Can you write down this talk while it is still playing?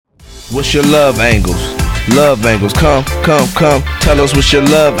What's your love angles? Love angles, come, tell us what's your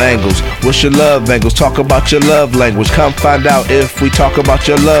love angles. What's your love angles? Talk about your love language. Come find out if we talk about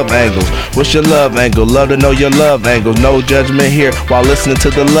your love angles. What's your love angle? Love to know your love angles. No judgment here while listening to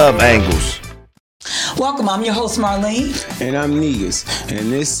the love angles. Welcome, I'm your host Marlene. And I'm Negus.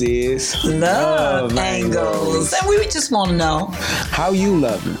 And this is Love Angles. And we just want to know how you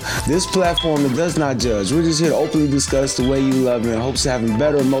loving. This platform that does not judge. We're just here to openly discuss the way you love and hopes of having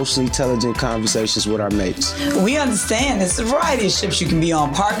better, emotionally intelligent conversations with our mates. We understand there's a variety of ships you can be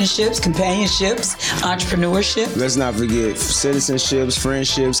on. Partnerships, companionships, entrepreneurship. Let's not forget citizenships,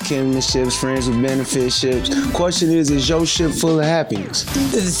 friendships, kinshipships, friends with benefit ships. Question is your ship full of happiness?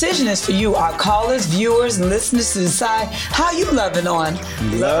 The decision is for you, our callers, viewers, and listeners to decide how you loving on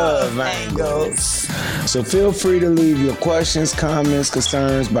Love Angles. So feel free to leave your questions, comments,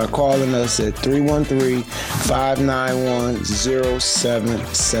 concerns by calling us at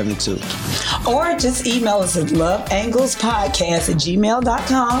 313-591-0772. Or just email us at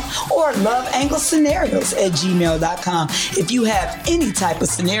loveanglespodcast@gmail.com or loveanglescenarios@gmail.com. If you have any type of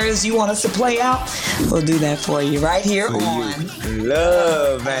scenarios you want us to play out, we'll do that for you right here on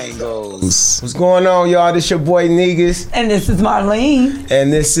Love Angles. What's going on, y'all? This your boy Negus. And this is Marlene.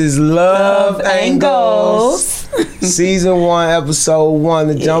 And this is Love Angles. Season 1, episode 1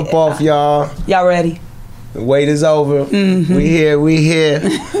 to jump off, y'all. Y'all ready? The wait is over. Mm-hmm. We here.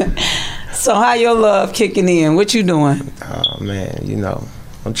 So how your love kicking in? What you doing? Oh, man,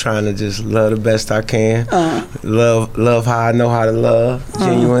 I'm trying to just love the best I can. Love how I know how to love,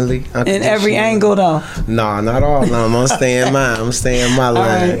 genuinely. In every angle, though? No, not all of them. I'm staying mine. I'm staying my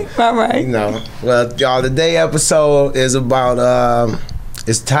lane. All right. Well, y'all, today's episode is about,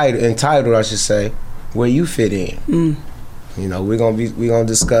 it's entitled, I should say, Where You Fit In. We're gonna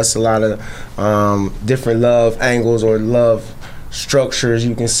discuss a lot of different love angles or love structures,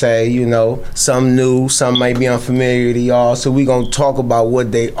 you can say, some new, some might be unfamiliar to y'all. So we're going to talk about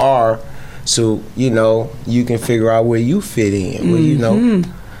what they are so, you can figure out where you fit in. What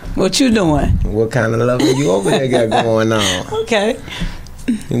you doing? What kind of love you over there got going on? Okay.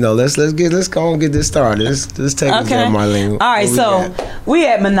 Let's go and get this started. Let's take it there, Marlene. All right, so we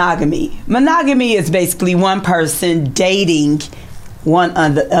had monogamy. Monogamy is basically one person dating one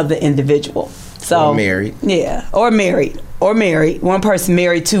other individual. So, or married. Yeah, or married. One person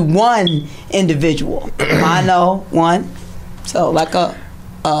married to one individual. Mono, one. So like a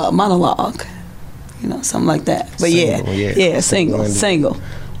monologue, something like that. But single.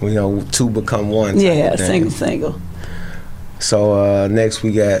 Two become one. Yeah, single. So next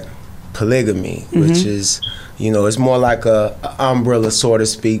we got polygamy, which is, it's more like a umbrella, so to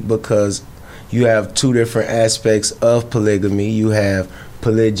speak, because you have two different aspects of polygamy. You have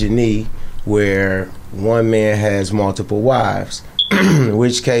polygyny, where one man has multiple wives, in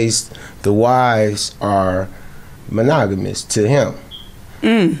which case the wives are monogamous to him.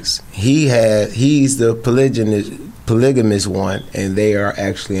 He's the polygamous one, and they are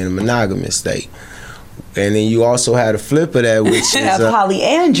actually in a monogamous state. And then you also had a flip of that, which is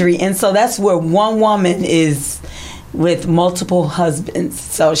polyandry, and so that's where one woman is with multiple husbands.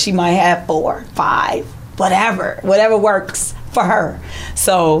 So she might have 4, 5, whatever works for her.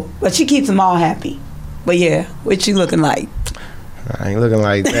 So, but she keeps them all happy. But yeah, what you looking like? I ain't looking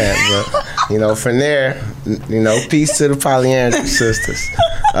like that, but from there, peace to the polyandry sisters.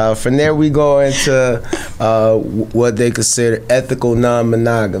 From there, we go into what they consider ethical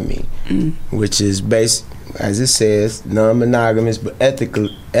non-monogamy, which is based, as it says, non-monogamous, but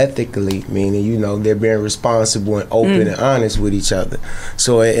ethically meaning they're being responsible and open and honest with each other.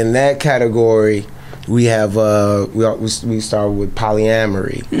 So in that category, we have we start with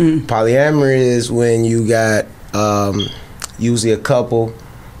polyamory. Polyamory is when you got usually a couple,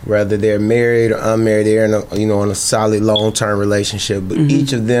 whether they're married or unmarried, they're in a a solid long-term relationship, but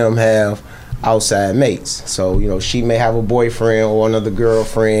each of them have outside mates. So she may have a boyfriend or another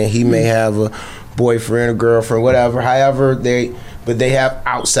girlfriend. He may have a boyfriend or girlfriend, whatever. However, they have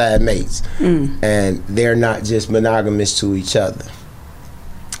outside mates, and they're not just monogamous to each other.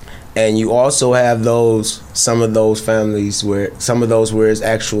 And you also have some of those families where it's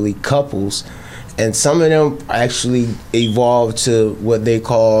actually couples, and some of them actually evolved to what they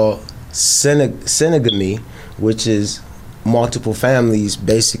call synogamy, which is multiple families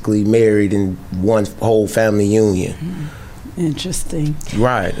basically married in one whole family union. Interesting.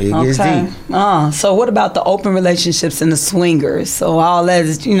 Right. It gets deep. So what about the open relationships and the swingers? So all that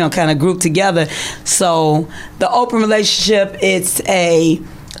is, kind of grouped together. So the open relationship, it's a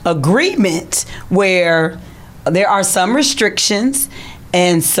agreement where there are some restrictions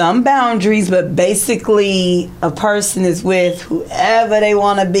and some boundaries, but basically a person is with whoever they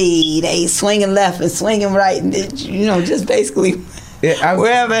want to be. They swinging left and swinging right, and just basically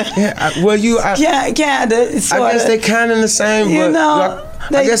wherever. Yeah, kinda. I guess they kind of the same, but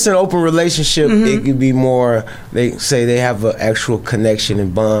I guess an open relationship, it could be more. They say they have an actual connection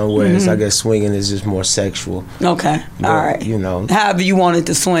and bond, whereas I guess swinging is just more sexual. Okay, but, all right. However you want it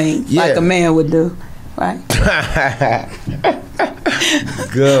to swing, like a man would do. Right.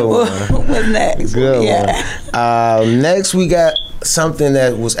 Good one. What's next? Good one. Next, we got something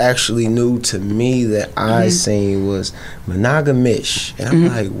that was actually new to me that I seen was monogamish, and I'm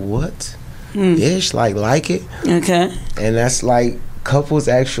like, what? Ish, like it. Okay. And that's like couples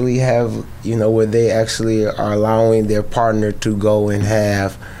actually have, where they actually are allowing their partner to go and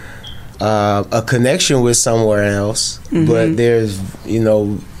have a connection with somewhere else, but there's,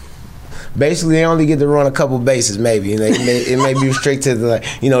 basically they only get to run a couple bases, maybe. And it may be restricted to, like,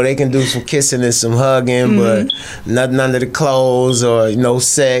 they can do some kissing and some hugging, but nothing under the clothes or no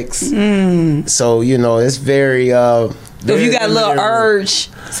sex. So, it's very so if you got a little urge,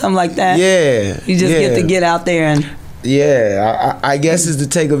 something like that, you just get to get out there and I guess it's to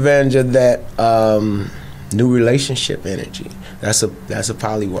take advantage of that new relationship energy. That's a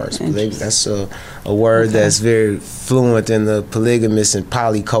poly word. That's a word that's very fluent in the polygamous and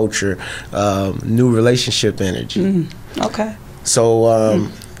poly culture. New relationship energy. Okay. So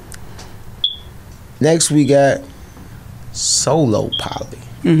next we got solo poly.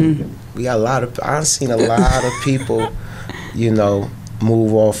 We got I've seen a lot of people,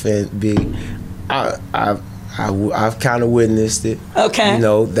 move off and be. I've kind of witnessed it. Okay.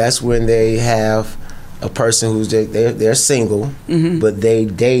 That's when they have a person who's they're single, but they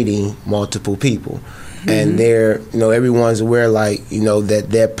dating multiple people, and they're everyone's aware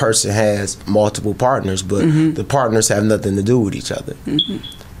that person has multiple partners, but the partners have nothing to do with each other,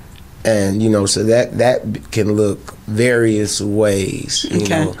 and so that can look various ways.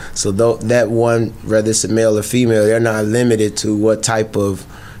 So that one, whether it's a male or female, they're not limited to what type of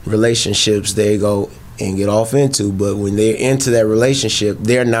relationships they go and get off into, but when they're into that relationship,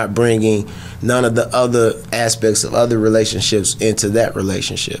 they're not bringing none of the other aspects of other relationships into that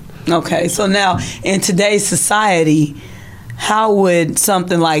relationship. Okay, so now in today's society, how would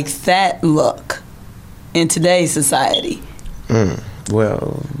something like that look in today's society?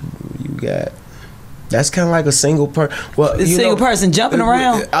 Well, you got, that's kind of like a single person. Well, a single person jumping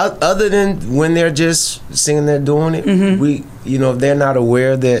around. Other than when they're just singing, they're doing it. If they're not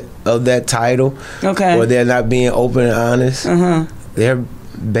aware of that title, or they're not being open and honest, they're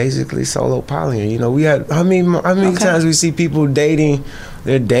basically solo poly. We got how many times we see people dating?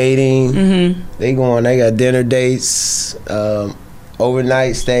 They're dating. They got dinner dates.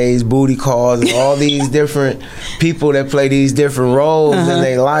 Overnight stays, booty calls, and all these different people that play these different roles in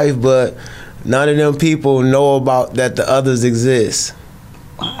their life, but none of them people know about that the others exist.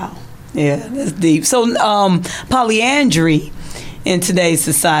 Wow. Yeah, that's deep. So polyandry in today's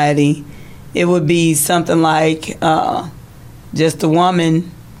society, it would be something like just a woman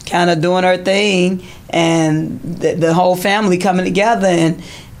kind of doing her thing and the whole family coming together, and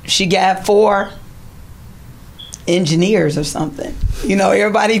she got 4 engineers or something.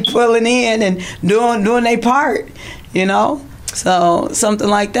 Everybody pulling in and doing their part, So something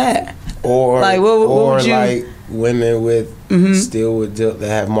like that. Or like what would you, like women with that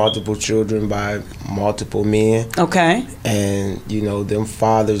have multiple children by multiple men. Okay. And them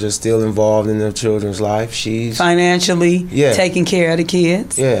fathers are still involved in their children's life. She's financially taking care of the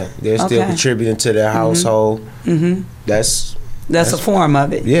kids. Yeah, they're still contributing to their household. That's a form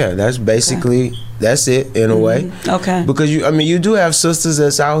of it. Yeah, that's basically that's it in a way. Okay. Because you do have sisters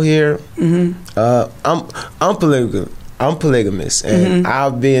that's out here. I'm polygamous, and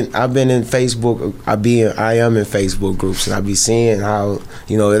I've been in Facebook. I am in Facebook groups, and I be seeing how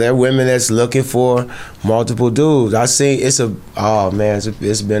there are women that's looking for multiple dudes. I see it's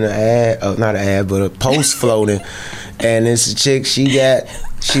been an ad, not an ad, but a post floating, and it's a chick. She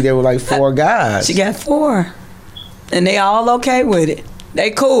there were like 4 guys. She got 4, and they all okay with it.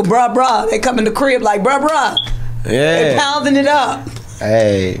 They cool, bruh. They come in the crib like bruh. Yeah, they pounding it up.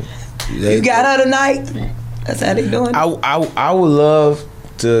 Hey, you got her tonight. That's how they doing. I would love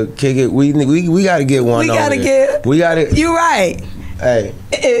to kick it. We got to get one. We got to. You right. Hey,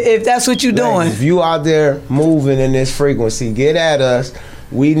 if that's what you're doing, if you out there moving in this frequency, get at us.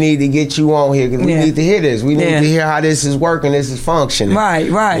 We need to get you on here because we need to hear this. We need to hear how this is working, this is functioning. Right.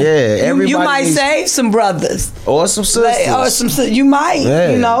 Yeah, you might save some brothers or some sisters. You might,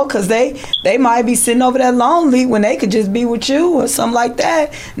 because they might be sitting over there lonely when they could just be with you or something like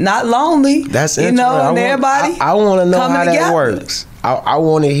that. Not lonely. That's interesting. And everybody. I want to know how that works. I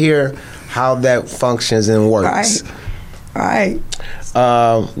want to hear how that functions and works. Right.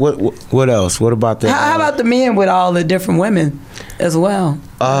 What else? What about that? How about the men with all the different women as well?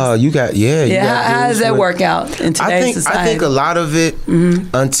 You got how does that work out in today's society? I think a lot of it,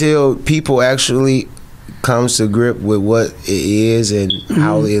 until people actually comes to grip with what it is and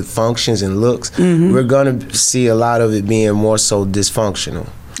how it functions and looks, we're gonna see a lot of it being more so dysfunctional.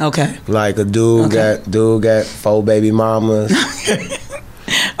 Okay. Like a dude got 4 baby mamas.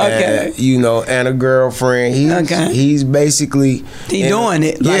 Okay. And, and a girlfriend. He's basically doing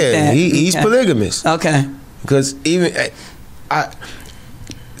it like that. He's polygamous. Okay. Because even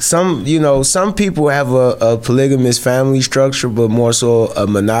some people have a polygamous family structure, but more so a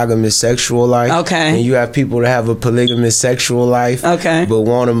monogamous sexual life. Okay. And you have people that have a polygamous sexual life. Okay. But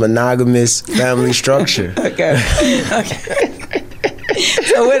want a monogamous family structure. Okay.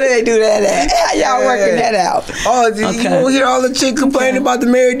 So where do they do that at? How y'all working that out? Oh, you don't hear all the chicks complaining about the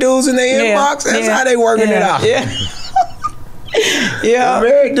married dudes in their inbox? That's how they working it out. Yeah. The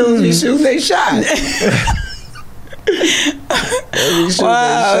married dudes be shooting their shots. They be shooting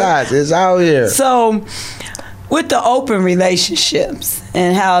their shots. It's out here. So, with the open relationships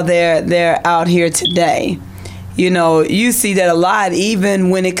and how they're out here today, you see that a lot, even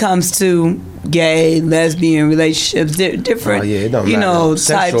when it comes to gay, lesbian relationships, different, it don't matter.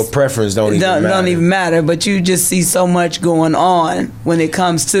 Sexual types, preference don't even matter. But you just see so much going on when it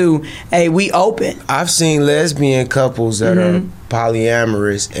comes to, hey, we open. I've seen lesbian couples that are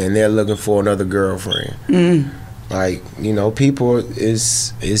polyamorous and they're looking for another girlfriend. Like, people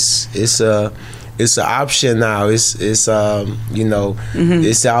it's an option now. It's it's out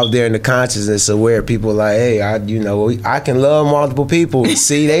there in the consciousness of where people are like, hey, I can love multiple people.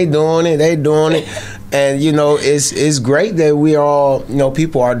 See, they doing it, and it's great that we all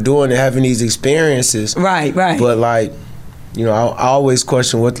people are doing it, having these experiences. Right. But I always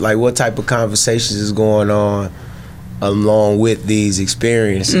question what type of conversations is going on along with these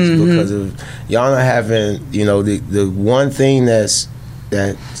experiences, because of y'all not having the one thing that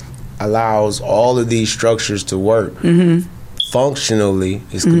allows all of these structures to work functionally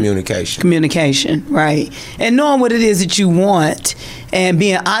is communication, right, and knowing what it is that you want and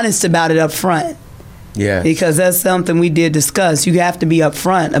being honest about it up front. Because that's something we did discuss. You have to be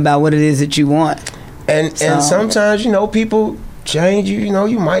upfront about what it is that you want, and sometimes people change.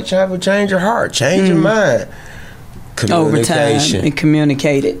 You might have a change your heart, change your mind. Over time and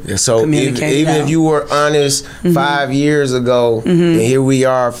communicate it. So even if you were honest 5 years ago, and here we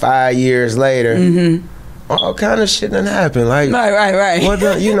are 5 years later, all kind of shit done happened. Like right.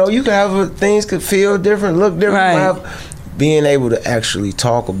 You can have things could feel different, look different. Being able to actually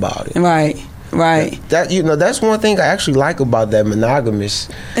talk about it. Right. That that's one thing I actually like about that monogamous.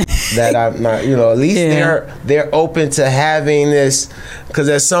 That I'm not, at least they're open to having this, because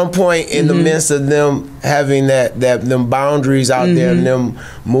at some point in the midst of them having them boundaries out there and them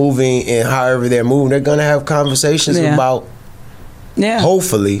moving and however they're moving, they're gonna have conversations about.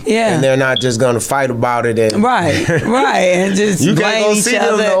 Hopefully. And they're not just gonna fight about it and right, and just you blame can't go each see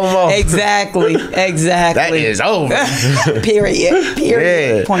other. Them no more. Exactly. That is over. Period.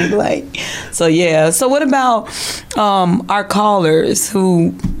 Yeah. Point blank. So So what about our callers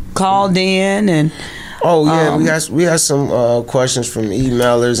who called in and we got some questions from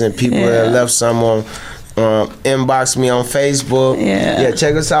emailers and people that left some on inbox me on Facebook.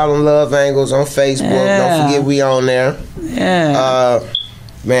 Check us out on Love Angles on Facebook. Don't forget we on there.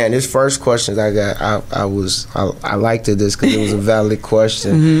 Man, this first question I got, I liked this because it was a valid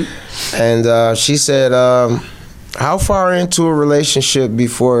question. And she said, how far into a relationship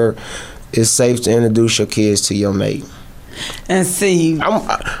before it's safe to introduce your kids to your mate? And see, I'm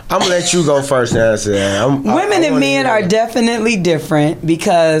gonna let you go first and answer that. Women and men are definitely different,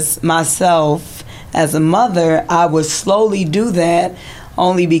 because myself as a mother, I would slowly do that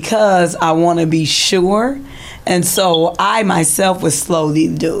only because I want to be sure, and so I myself would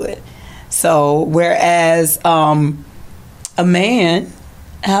slowly do it. So whereas a man,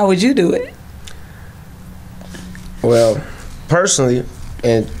 how would you do it? Well, personally,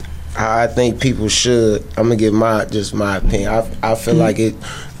 and I think people should, I'm gonna give my opinion. I feel like it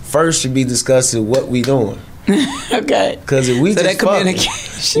first should be discussed what we doing. Okay. Because if we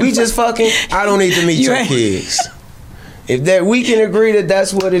just fucking, I don't need to meet your kids. If that we can agree that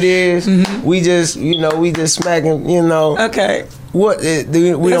that's what it is, we just smacking, Okay. What we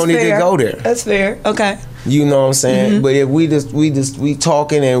don't need to go there. That's fair. Okay. You know what I'm saying? But if we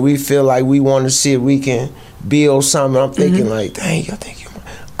talking and we feel like we want to see if we can build something, I'm thinking like, dang, I think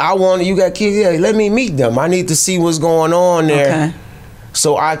you got kids, let me meet them. I need to see what's going on there. Okay.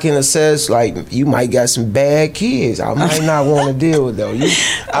 so I can assess, like, you might got some bad kids. I might not want to deal with them.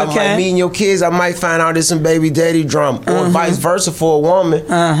 I might meeting your kids. I might find out there's some baby daddy drama, or vice versa for a woman.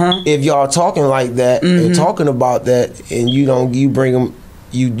 If y'all talking like that and talking about that, and you bring them,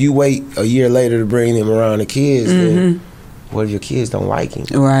 you wait a year later to bring them around the kids, then what if your kids don't like him?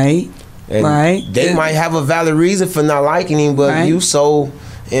 Right. And they might have a valid reason for not liking him, but you so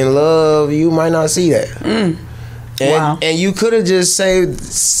in love, you might not see that. And you could have just saved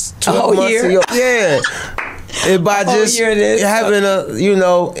 12 months of your by just having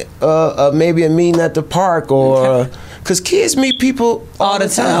maybe a meeting at the park, or because kids meet people all the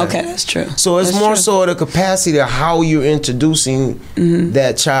time. Okay, that's true. So it's more so the capacity of how you're introducing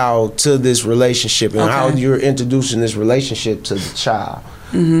that child to this relationship, and how you're introducing this relationship to the child.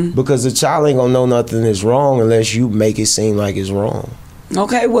 Because the child ain't gonna know nothing is wrong unless you make it seem like it's wrong.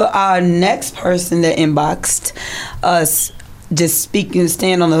 Okay, well, our next person that inboxed us, just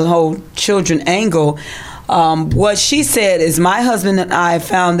staying on the whole children angle, what she said is, my husband and I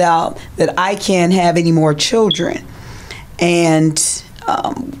found out that I can't have any more children. And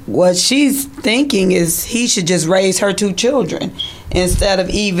what she's thinking is he should just raise her 2 children instead of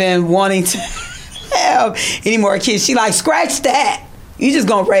even wanting to have any more kids. She like, scratch that. You just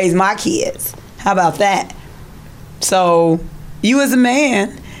gonna raise my kids. How about that? So you as a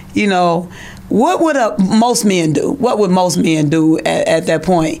man, what would most men do? What would most men do at that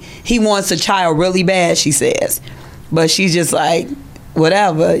point? He wants a child really bad, she says. But she's just like,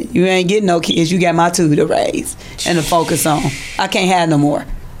 whatever. You ain't getting no kids. You got my 2 to raise and to focus on. I can't have no more.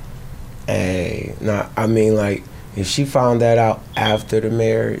 Hey, I mean, like, if she found that out after the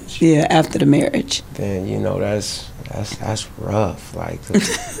marriage. Yeah, after the marriage. Then, that's rough. Like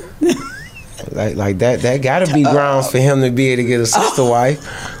that gotta be grounds for him to be able to get a sister wife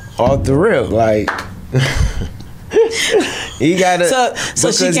off the rip. Like he gotta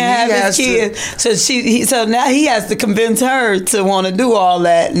so she can have his kid. So now he has to convince her to want to do all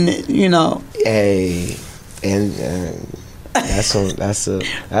that, and Hey, and that's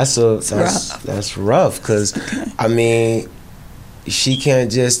rough, because I mean, she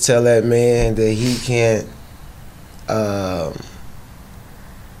can't just tell that man that he can't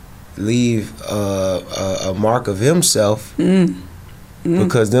leave a mark of himself,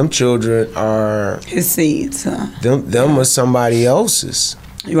 because them children are his seeds. Them are somebody else's.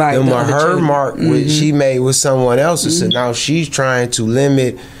 Right, them are her children. Mark, which she made with someone else's, and now she's trying to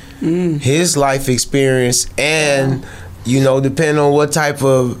limit his life experience, and depending on what type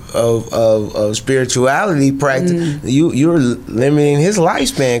of spirituality practice, you're limiting his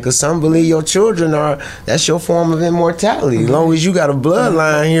lifespan, because some believe your children that's your form of immortality. As long as you got a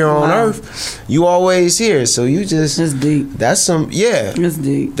bloodline here on earth, you always here. So you just, that's deep. That's That's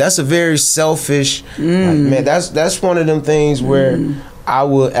deep. That's a very selfish, like, man, that's one of them things where I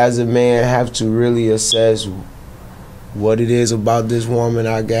would, as a man, have to really assess what it is about this woman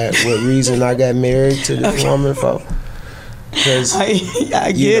I got, what reason I got married to this woman for. Because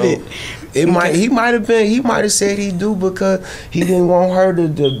I get it. He might have said he do because he didn't want her to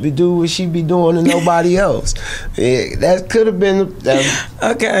do what she be doing to nobody else. That could have been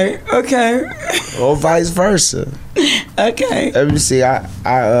okay. Or vice versa. Okay. Let me see. I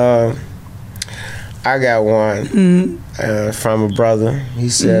got one from a brother. He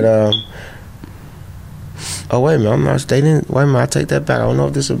said, "Oh wait a minute, I take that back. I don't know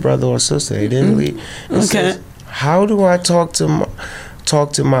if this is a brother or a sister. They didn't leave." It says, how do I talk to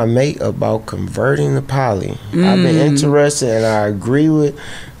my mate about converting to poly? I've been interested, and I agree with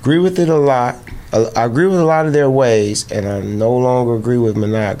it a lot. I agree with a lot of their ways, and I no longer agree with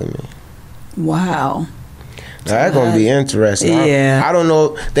monogamy. Wow. Now that's gonna be interesting. Yeah. I don't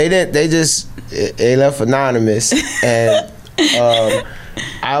know. They left anonymous, and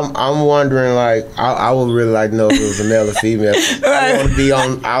I'm wondering, like, I would really like to know if it was a male or female. I want to be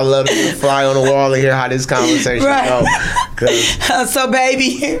on. I love to fly on the wall and hear how this conversation goes. So,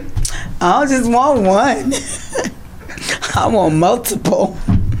 baby, I don't just want one. I want multiple.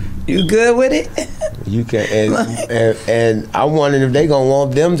 You good with it? You can, and I'm wondering if they gonna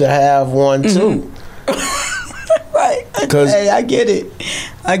want them to have one too. Right. Hey, I get it.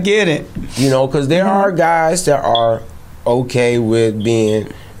 Because there are guys that are okay with being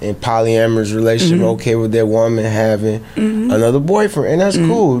in polyamorous relationship, okay with their woman having another boyfriend, and that's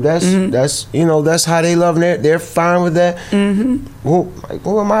cool. That's how they love them. They're fine with that. Well, like,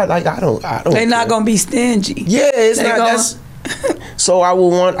 who am I? Like, I don't. They're not gonna be stingy. Yeah, it's not. That's. So I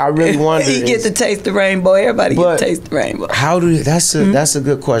really wonder. You get to taste the rainbow. Everybody get to taste the rainbow. How do you, that's a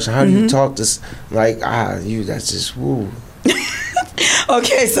good question. How do you talk to, like, that's just woo.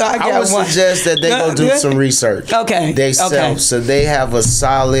 Okay, so I got would one. suggest that they go do some research. Okay. They so they have a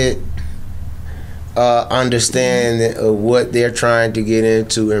solid understanding of what they're trying to get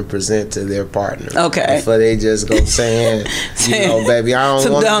into and present to their partner. Okay. Before they just go saying, you know, baby, I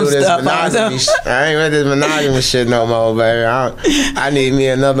don't want to do this monogamy shit. I ain't with this monogamy shit no more, baby. I need me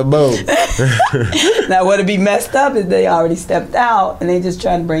another boo. Now, what'd be messed up is they already stepped out and they just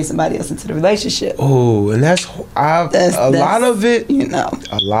trying to bring somebody else into the relationship. Oh, and that's a lot of it. You know,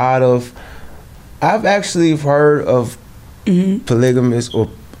 I've actually heard of polygamous or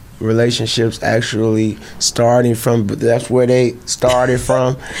relationships actually starting from, but that's where they started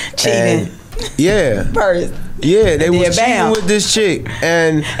from. Cheating. First. Yeah, they was cheating bam. with this chick,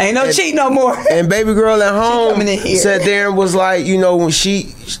 and ain't no cheat no more. And baby girl at home sat there and was like, you know, when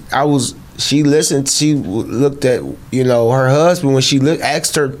she listened, she looked at, you know, her husband when she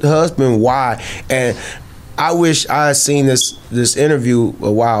asked her husband why, and I wish I had seen this interview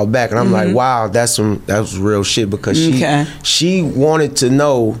a while back, and I'm like, wow, that was real shit, because she wanted to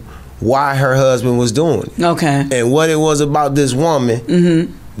know why her husband was doing it. Okay. And what it was about this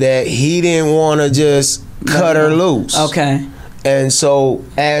woman that he didn't want to just cut her loose. Okay. And so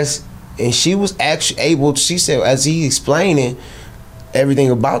she was actually able, she said, as he explaining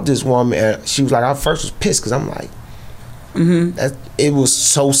everything about this woman, and she was like, I first was pissed because I'm like, it was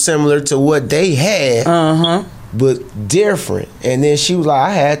so similar to what they had, but different. And then she was like,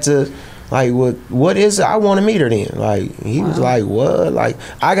 I had to, like, what is it? I want to meet her then. Like, he was like, what? Like,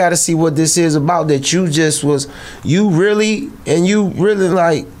 I got to see what this is about that you really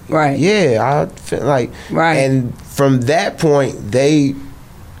like, right. Yeah, I feel like, right. And from that point, they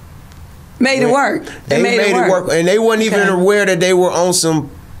made it work. They made it work. And they weren't even aware that they were on some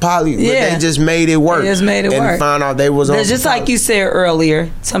poly, but they just made it work. They just made it work. And found out they was on just like you said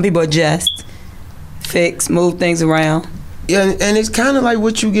earlier, some people adjust, fix, move things around. Yeah, and it's kind of like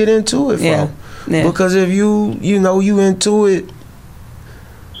what you get into it for. Yeah. Because if you into it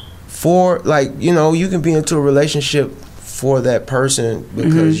for, like, you know, you can be into a relationship for that person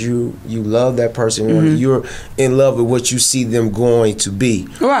because you love that person. You're in love with what you see them going to be.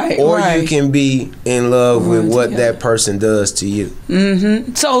 Right. Or you can be in love with what that person does to you.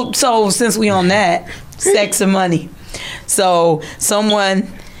 So since we on that, sex and money. So someone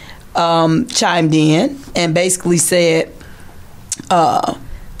chimed in and basically said,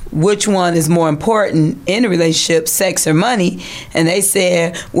 which one is more important in a relationship, sex or money? And they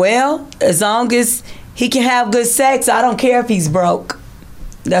said, well, as long as he can have good sex, I don't care if he's broke.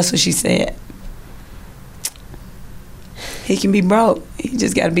 That's what she said. He can be broke. He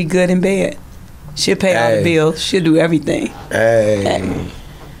just got to be good in bed. She'll pay all the bills. She'll do everything. Hey.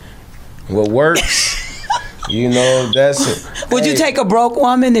 What works, you know, that's it. Would you take a broke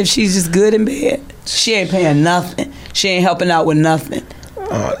woman if she's just good in bed? She ain't paying nothing. She ain't helping out with nothing.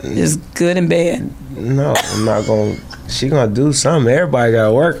 Just good in bed. No, I'm not going to. She gonna do something. Everybody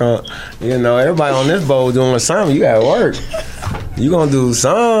gotta work on, you know, everybody on this boat doing something. You gotta work. You gonna do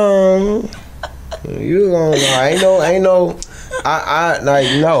something. You gonna, ain't no, I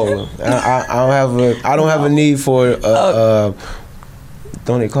don't have a need for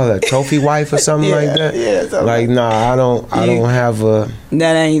don't they call that trophy wife or something like that? Yeah, like, I don't have a.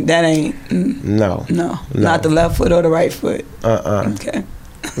 That ain't. No. Not the left foot or the right foot. Okay.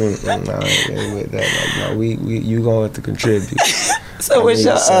 No, with that. No, you gonna have to contribute. So what's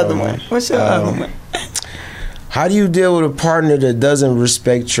your other one? What's your other one? How do you deal with a partner that doesn't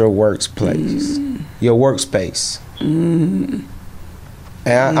respect your workplace, your workspace? And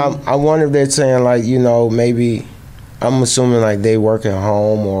I wonder if they're saying, like, you know, maybe I'm assuming like they work at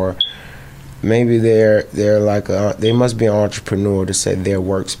home, or maybe they're like they must be an entrepreneur to say their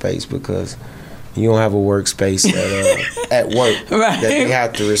workspace, because you don't have a workspace at work that they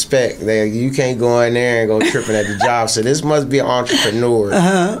have to respect. You can't go in there and go tripping at the job. So this must be an entrepreneur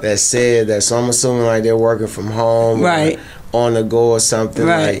that said that. So I'm assuming like they're working from home, or on the go or something.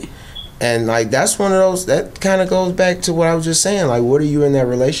 Like, and like that's one of those that kind of goes back to what I was just saying. Like, what are you in that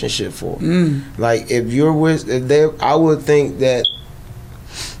relationship for? Like, if you're I would think that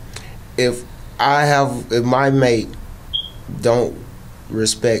if my mate don't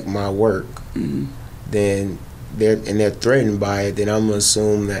respect my work, then they're threatened by it, then I'm gonna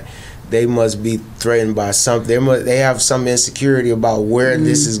assume that they must be threatened by something. They have some insecurity about where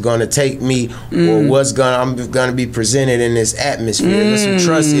this is gonna take me, or I'm gonna be presented in this atmosphere. There's some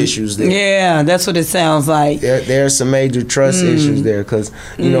trust issues there. Yeah, that's what it sounds like. There's some major trust issues there, because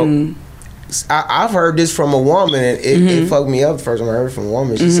you know, I've heard this from a woman, and it fucked me up the first time I heard it from a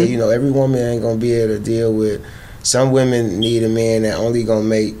woman. She said, you know, every woman ain't gonna be able to deal with. Some women need a man that only gonna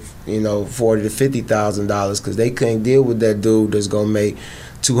make $40,000 to $50,000 because they couldn't deal with that dude that's gonna make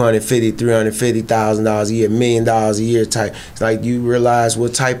 $250,000, $350,000 a year, $1 million a year type. It's like you realize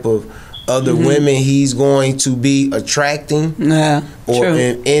what type of other women he's going to be attracting. Yeah, or true.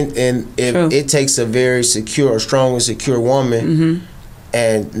 And if True. it takes a very secure, strong and secure woman,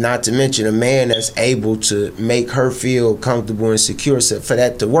 and not to mention a man that's able to make her feel comfortable and secure, so for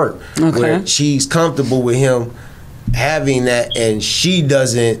that to work, where she's comfortable with him having that, and she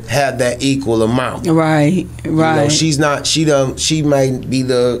doesn't have that equal amount. Right. She's not. She might be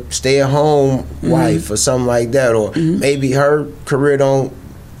the stay-at-home wife or something like that, or maybe her career don't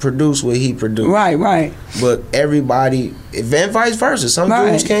produce what he produced. Right. But everybody, and vice versa. Some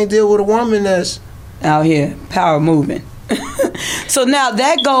dudes can't deal with a woman that's out here power moving. So now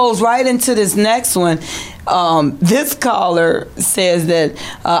that goes right into this next one. This caller says that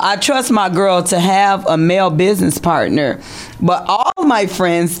I trust my girl to have a male business partner, but all my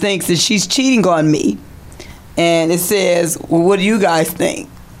friends thinks that she's cheating on me. And it says, well, what do you guys think?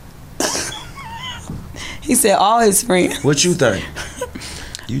 He said all his friends. What you think?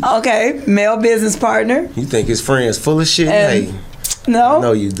 Okay, male business partner. You think his friends full of shit? Hey, no, I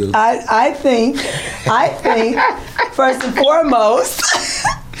know you do. I think first and foremost,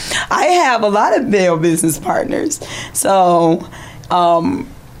 I have a lot of male business partners. So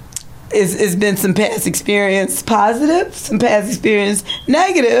it's been some past experience positive, some past experience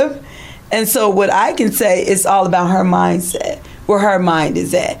negative. And so what I can say is all about her mindset, where her mind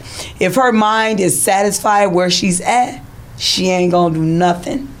is at. If her mind is satisfied where she's at, she ain't gonna do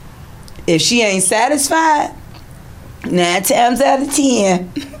nothing. If she ain't satisfied, 9 times out of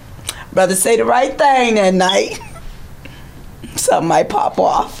 10, brother say the right thing that night, something might pop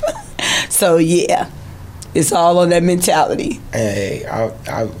off. So yeah, it's all on that mentality. Hey,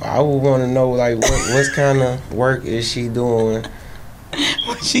 I would want to know like what kind of work is she doing?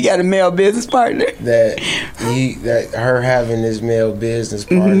 She got a male business partner. That her having this male business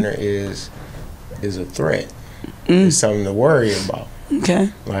partner is a threat. It's something to worry about. Okay.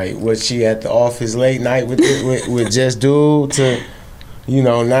 Like, was she at the office late night with just dude to,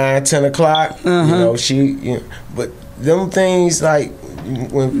 9, 10 o'clock? But them things like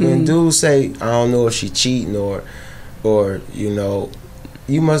when dudes say, I don't know if she cheating or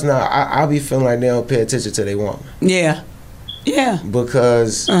you must not. I be feeling like they don't pay attention to their woman. Yeah.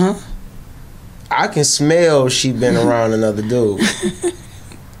 Because I can smell she been around another dude.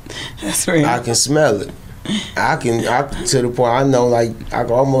 That's right. I can smell it. I to the point I know, like, I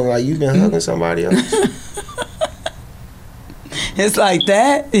can almost like you been hugging somebody else. It's like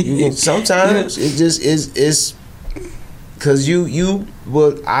that. Sometimes it just is because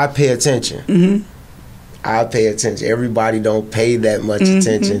I pay attention. I pay attention. Everybody don't pay that much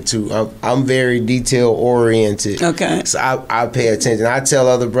attention to. I'm very detail oriented. Okay. So I pay attention. I tell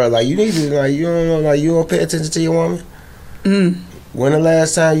other brothers like, you need to like, you don't know, like, you don't pay attention to your woman. When the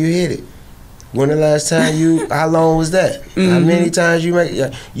last time you hit it? When the llast time how long was that? How many times you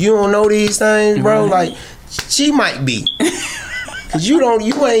you don't know these things, bro? Like, she might be. Cause you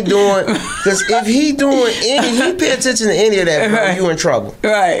ain't doing, cause if he pay attention to any of that, bro, you in trouble.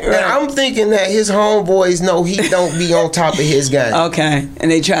 Right. And I'm thinking that his homeboys know he don't be on top of his game. Okay. And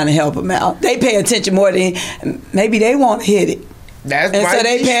they trying to help him out. They pay attention more than, maybe they won't hit it. That's and so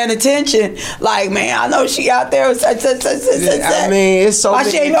they paying attention. Like, man, I know she out there. I mean, it's so. Why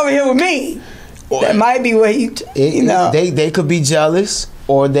she ain't over here with me? That might be what They could be jealous,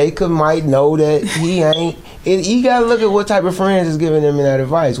 or they might know that he ain't. You gotta look at what type of friends is giving them that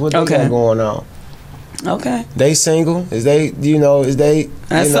advice. What they got going on? Okay. They single? Is they?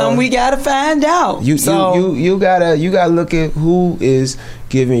 That's something we gotta find out. You gotta look at who is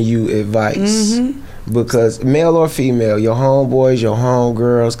giving you advice, because male or female, your homeboys, your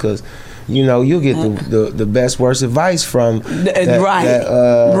homegirls, because. You'll get the best, worst advice from right.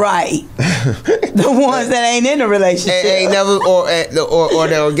 The ones that ain't in a relationship, ain't never, or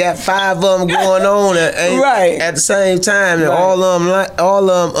they'll got 5 of them going on at the same time, and all of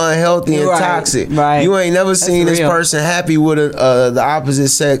them unhealthy and toxic. Right. You ain't never seen this person happy with the opposite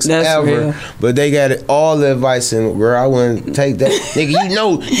sex ever, but they got all the advice, and girl, I wouldn't take that. Nigga,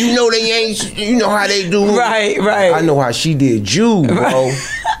 you know they ain't, you know how they do. Right. I know how she did you, bro.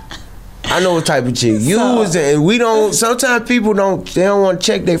 I know what type of chick you was, and we don't. Sometimes people don't want to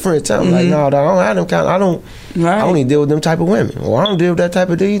check their friends. Tell them like, no, I don't have them kind. I don't even deal with them type of women. Or I don't deal with that type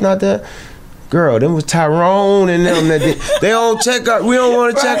of dude. Not that girl. Them was Tyrone and them. They don't check our. We don't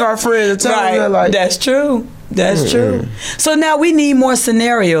want to check our friends and tell them that, like, that's true. That's true. So now we need more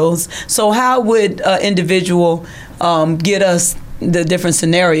scenarios. So how would an individual get us the different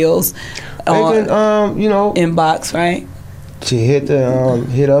scenarios? They can, inbox, right? hit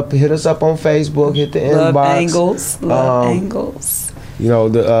us up on Facebook, hit the Love inbox. Angles. Love Angles. You know,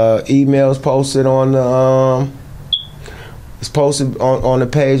 the email's posted on the it's posted on the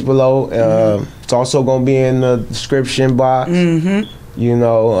page below. It's also gonna be in the description box. You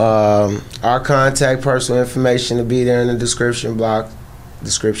know, our contact personal information will be there in the description box.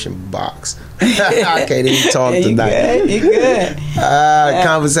 I can't even talk tonight. You good.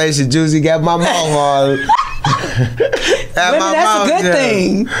 Conversation juicy got my mouth all. That's a good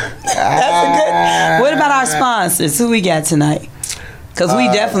thing. That's a good. What about our sponsors? Who we got tonight? Because we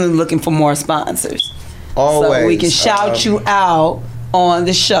definitely looking for more sponsors. Always. So we can shout you out on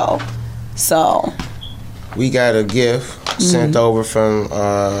the show. So we got a gift sent over from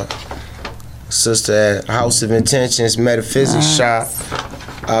sister at House of Intentions Metaphysics Shop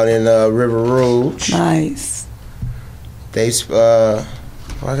out in River Rouge. Nice. They I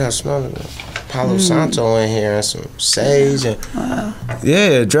got smelling Palo Santo in here and some sage and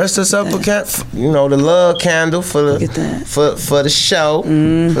yeah, dressed us up with you know, the love candle for the for the show, for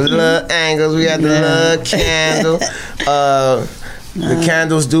the love angles. We got the love candle. The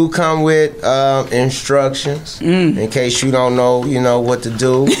candles do come with instructions in case you don't know, you know, what to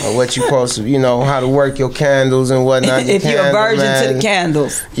do or what you supposed to, you know, how to work your candles and whatnot. If you're a virgin to the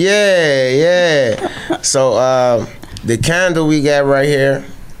candles. Yeah. So the candle we got right here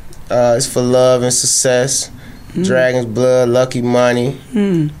is for love and success. Dragon's blood, lucky money.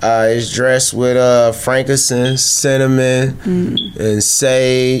 It's dressed with frankincense, cinnamon, and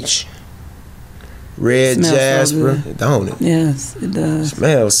sage. Red jasper, so don't it? Yes, it does.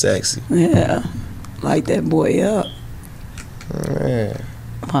 Smells sexy. Yeah, light that boy up. Yeah.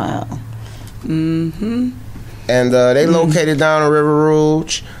 Wow. And they located down in River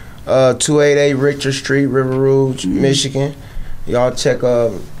Rouge, 288 Richter Street, River Rouge, Michigan. Y'all check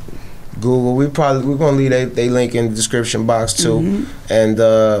Google. We're gonna leave they link in the description box too. And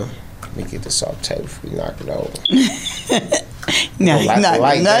let me get this off tape before we knock it over. No, You have to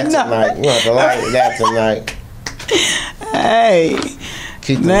light that tonight. Hey,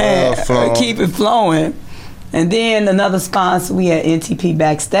 keep the love flowing. Keep it flowing. And then another sponsor, we at NTP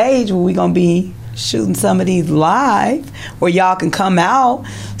Backstage, where we gonna be shooting some of these live, where y'all can come out.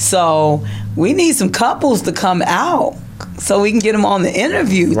 So we need some couples to come out, so we can get them on the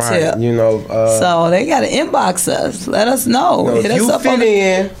interview tip. You know. So they gotta inbox us. Let us know. If you fit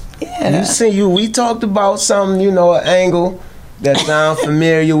in. Yeah. We talked about something, you know, an angle that sounds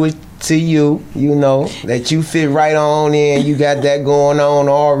familiar to you, you know, that you fit right on in, you got that going on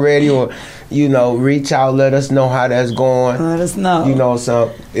already, or, you know, reach out, let us know how that's going. Let us know. You know,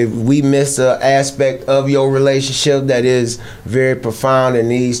 so if we miss an aspect of your relationship that is very profound and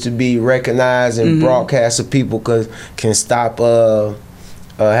needs to be recognized and broadcast so people can stop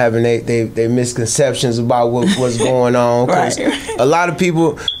having they misconceptions about what's going on. Right. A lot of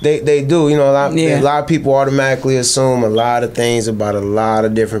people they do, you know, a lot of people automatically assume a lot of things about a lot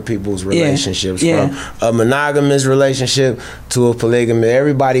of different people's relationships, from a monogamous relationship to a polygamy.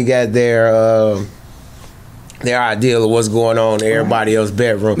 Everybody got their ideal of what's going on in everybody else's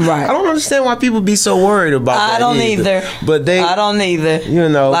bedroom. Right. I don't understand why people be so worried about that. I don't either. But I don't either. You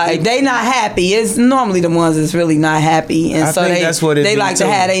know, like they not happy. It's normally the ones that's really not happy, and so that's what they like to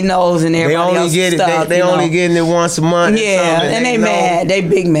have their nose in everybody else's stuff. They only getting it once a month. Yeah, and they mad. They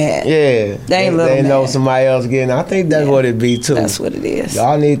big mad. Yeah, they know somebody else getting it. I think that's what it be too. That's what it is.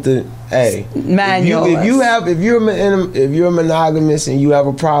 Y'all need to. Hey, mind yours. If you're monogamous and you have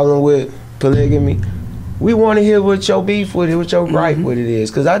a problem with polygamy, we want to hear what your beef with it, what your gripe with it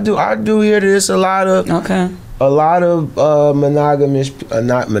is, because I do hear that it's a lot of monogamy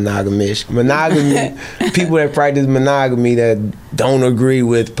people that practice monogamy that don't agree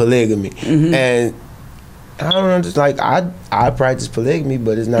with polygamy, and I don't understand. Like I practice polygamy,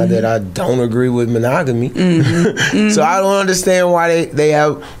 but it's not that I don't agree with monogamy. So I don't understand why they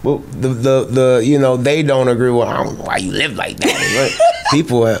have the you know, they don't agree with. I don't know why you live like that.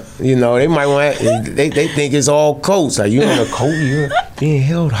 People, you know, they might want. They think it's all cults. Like, you in a cult, you're being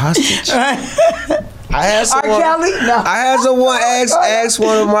held hostage. I had someone ask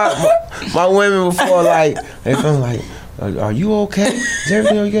one of my women before, like, they felt like, are you okay? Is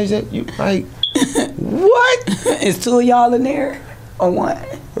everything okay? You like, what? Is two of y'all in there or one?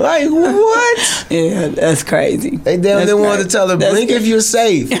 Like, what? Yeah, that's crazy. They want to tell her, blink if you're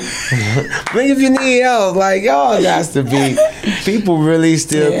safe. Blink if you need help. Like, y'all got to be. People really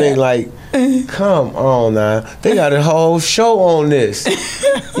still think like, come on now. They got a whole show on this.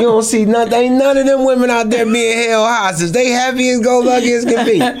 You don't see nothing. Ain't none of them women out there being held hostage. They happy as go lucky as can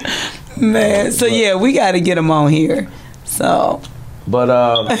be. Man, so yeah, we got to get them on here. So. But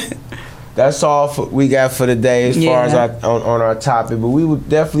that's all we got for today as far as on our topic. But we were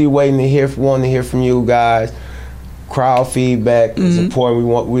definitely wanting to hear from you guys. Crowd feedback is important.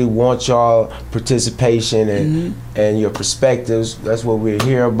 We want y'all participation and your perspectives. That's what we're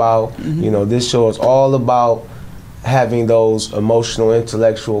here about. You know, this show is all about having those emotional,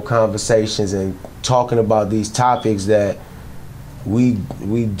 intellectual conversations and talking about these topics that we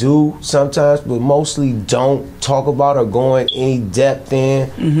do sometimes, but mostly don't talk about or go in any depth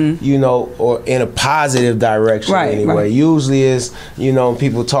in, you know, or in a positive direction anyway. Right. Usually it's, you know,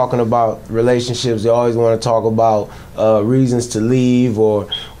 people talking about relationships, they always want to talk about reasons to leave or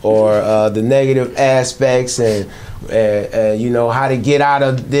the negative aspects and you know, how to get out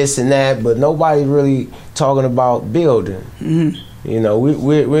of this and that, but nobody really talking about building. You know,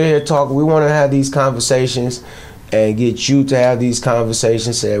 we're here talking, we want to have these conversations and get you to have these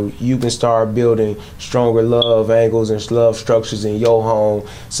conversations so you can start building stronger love angles and love structures in your home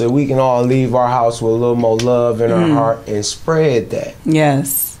so we can all leave our house with a little more love in our heart and spread that.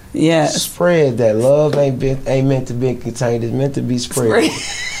 Yes. Spread that. Love ain't meant to be contained, it's meant to be spread.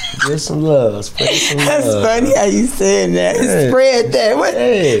 Get some love. Spread some love. That's funny how you saying that. Yeah. Spread that.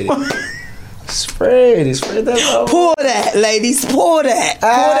 Spread it. Spread that love. Pour that, ladies. Pour that. Pour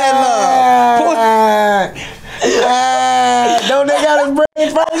that love. Don't they gotta bring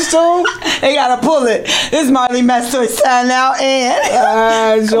it first too? They gotta pull it. This is Marley Master signing out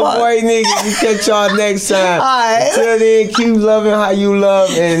and it's your boy nigga. We catch y'all next time. Alright. Until then, keep loving how you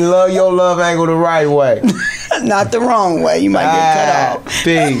love and love your love angle the right way. Not the wrong way. You might get cut off.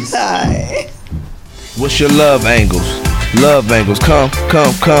 Peace. Alright. What's your love angles? Love angles, come.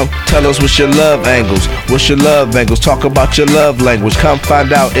 Tell us what's your love angles. What's your love angles? Talk about your love language. Come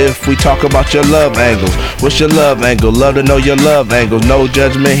find out if we talk about your love angles. What's your love angle? Love to know your love angles. No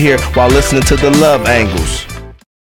judgment here while listening to the love angles.